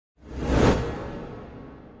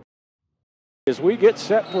As we get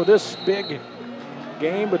set for this big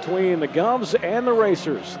game between the Govs and the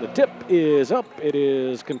Racers. The tip is up. It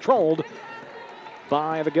is controlled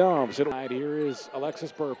by the Govs. Here is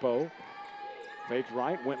Alexis Burpo. Faked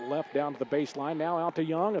right, went left down to the baseline. Now out to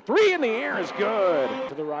Young. A three in the air is good.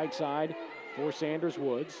 To the right side for Sanders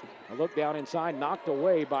Woods. A look down inside, knocked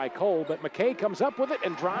away by Cole, but McKay comes up with it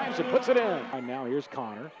and drives and puts it in. And now here's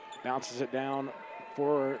Connor. Bounces it down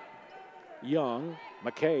for Young.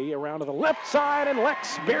 McKay around to the left side, and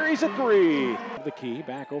Lex buries a three. The key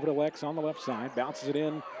back over to Lex on the left side. Bounces it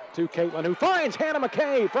in to Caitlin, who finds Hannah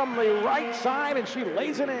McKay from the right side, and she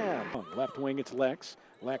lays it in. On left wing, it's Lex.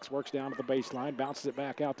 Lex works down to the baseline, bounces it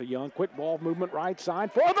back out to Young. Quick ball movement right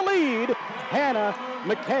side for the lead. Hannah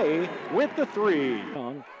McKay with the three.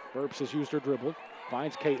 Young, Burps has used her dribble,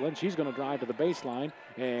 finds Caitlin. She's going to drive to the baseline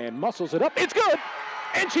and muscles it up. It's good,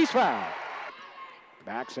 and she's fouled.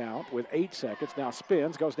 Backs out with 8 seconds. Now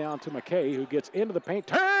spins, goes down to McKay, who gets into the paint,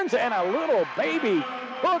 turns, and a little baby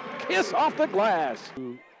hook kiss off the glass.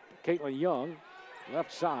 Caitlin Young,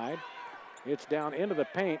 left side. It's down into the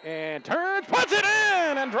paint and turns, puts it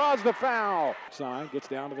in, and draws the foul. Side gets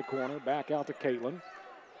down to the corner, back out to Caitlin.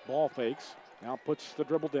 Ball fakes, now puts the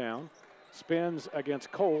dribble down. Spins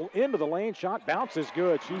against Cole, into the lane, shot, bounces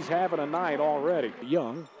good. She's having a night already.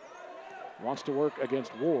 Young wants to work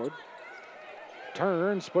against Ward.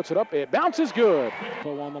 Turns, puts it up, it bounces good.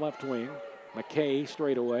 On the left wing, McKay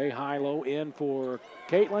straight away, high-low in for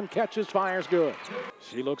Caitlin, catches, fires good.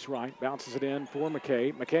 She looks right, bounces it in for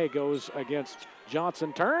McKay. McKay goes against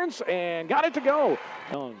Johnson, turns, and got it to go.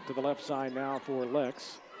 Young to the left side now for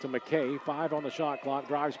Lex, to McKay, 5 on the shot clock,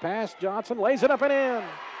 drives past Johnson, lays it up and in.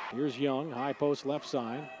 Here's Young, high post left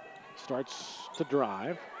side, starts to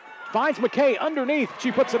drive, finds McKay underneath,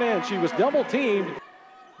 she puts it in. She was double-teamed.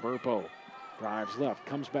 Burpo drives left,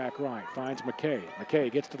 comes back right, finds McKay.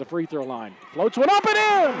 McKay gets to the free throw line, floats one up and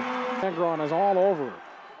in! Negron is all over.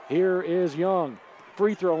 Here is Young,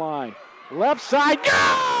 free throw line, left side,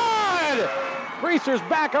 good! Racers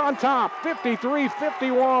back on top,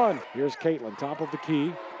 53-51. Here's Caitlin, top of the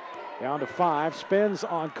key, down to 5, spins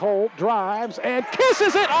on Cole, drives, and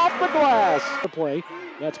kisses it off the glass. The play,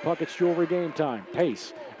 that's Puckett's Jewelry game time.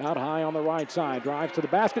 Pace, out high on the right side, drives to the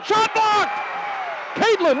basket, shot blocked!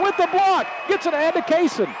 Caitlin with the block, gets it ahead to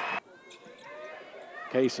Kaysen.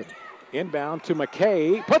 Kaysen inbound to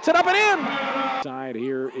McKay, puts it up and in. Side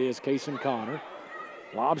here is Kaysen Connor.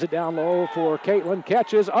 Lobs it down low for Caitlin,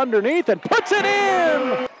 catches underneath and puts it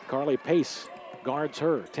in. Carly Pace guards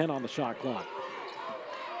her, 10 on the shot clock.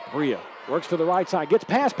 Bria works to the right side, gets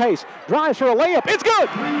past Pace, drives for a layup, it's good.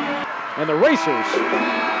 And the Racers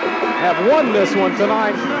have won this one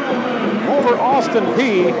tonight over Austin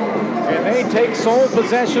Peay. And they take sole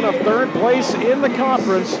possession of third place in the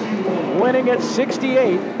conference, winning it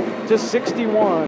 68-61.